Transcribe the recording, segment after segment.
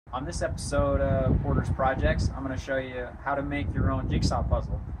On this episode of Porter's Projects, I'm going to show you how to make your own jigsaw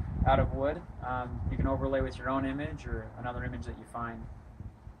puzzle out of wood. You can overlay with your own image or another image that you find.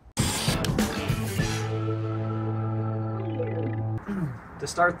 To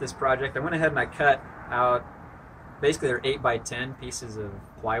start this project, I went ahead and I cut out, basically they're 8x10 pieces of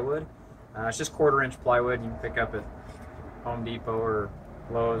plywood. It's just 1/4 inch plywood you can pick up at Home Depot or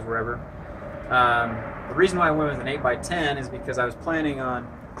Lowe's, wherever. The reason why I went with an 8x10 is because I was planning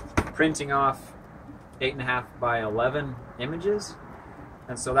on printing off 8.5x11 images,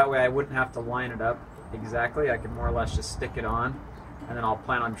 and so that way I wouldn't have to line it up exactly. I could more or less just stick it on, and then I'll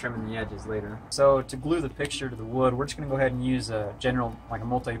plan on trimming the edges later. So to glue the picture to the wood, we're just going to go ahead and use a general, like a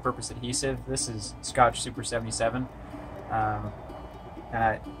multi-purpose adhesive. This is Scotch Super 77.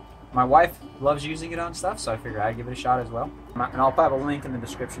 My wife loves using it on stuff, so I figured I'd give it a shot as well. And I'll have a link in the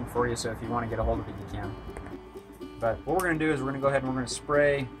description for you, so if you want to get a hold of it, you can. But what we're going to do is we're going to go ahead and we're going to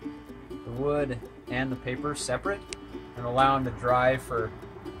spray the wood and the paper separate and allow them to dry for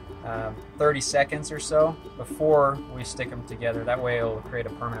 30 seconds or so before we stick them together. That way it'll create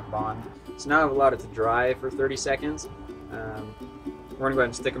a permanent bond. So now I've allowed it to dry for 30 seconds. We're going to go ahead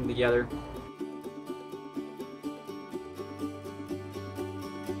and stick them together.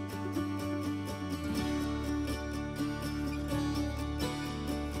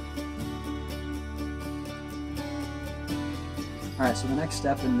 Alright, so the next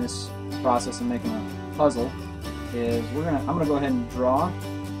step in this process of making a puzzle is I'm gonna go ahead and draw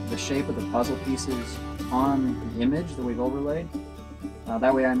the shape of the puzzle pieces on the image that we've overlaid.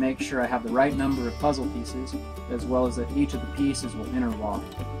 That way I make sure I have the right number of puzzle pieces, as well as that each of the pieces will interlock.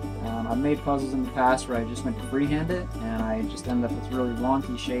 I've made puzzles in the past where I just went to freehand it, and I just ended up with really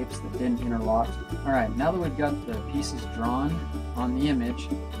wonky shapes that didn't interlock. Alright, now that we've got the pieces drawn on the image,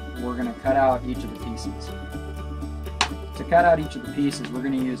 we're going to cut out each of the pieces. To cut out each of the pieces, we're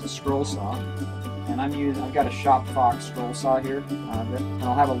going to use a scroll saw, and I've got a Shop Fox scroll saw here, and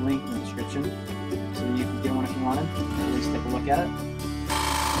I'll have a link in the description, so you can get one if you wanted, or at least take a look at it.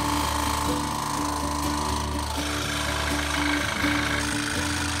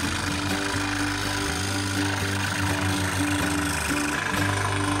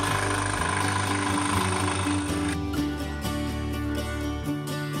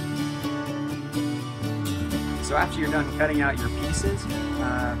 So after you're done cutting out your pieces,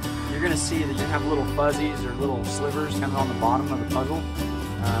 you're going to see that you have little fuzzies or little slivers kind of on the bottom of the puzzle.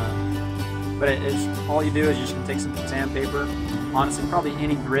 But all you do is you're just going to take some sandpaper, honestly probably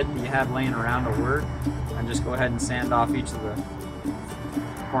any grit that you have laying around will work, and just go ahead and sand off each of the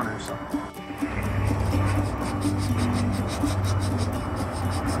corners.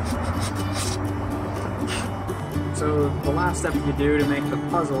 So the last step you do to make the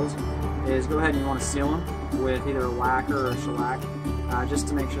puzzles is go ahead and you want to seal them with either lacquer or shellac, just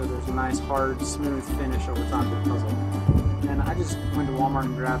to make sure there's a nice hard smooth finish over top of the puzzle. And I just went to Walmart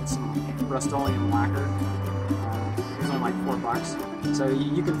and grabbed some Rust-Oleum lacquer. It was only like $4. So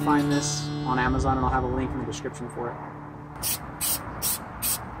you can find this on Amazon, and I'll have a link in the description for it.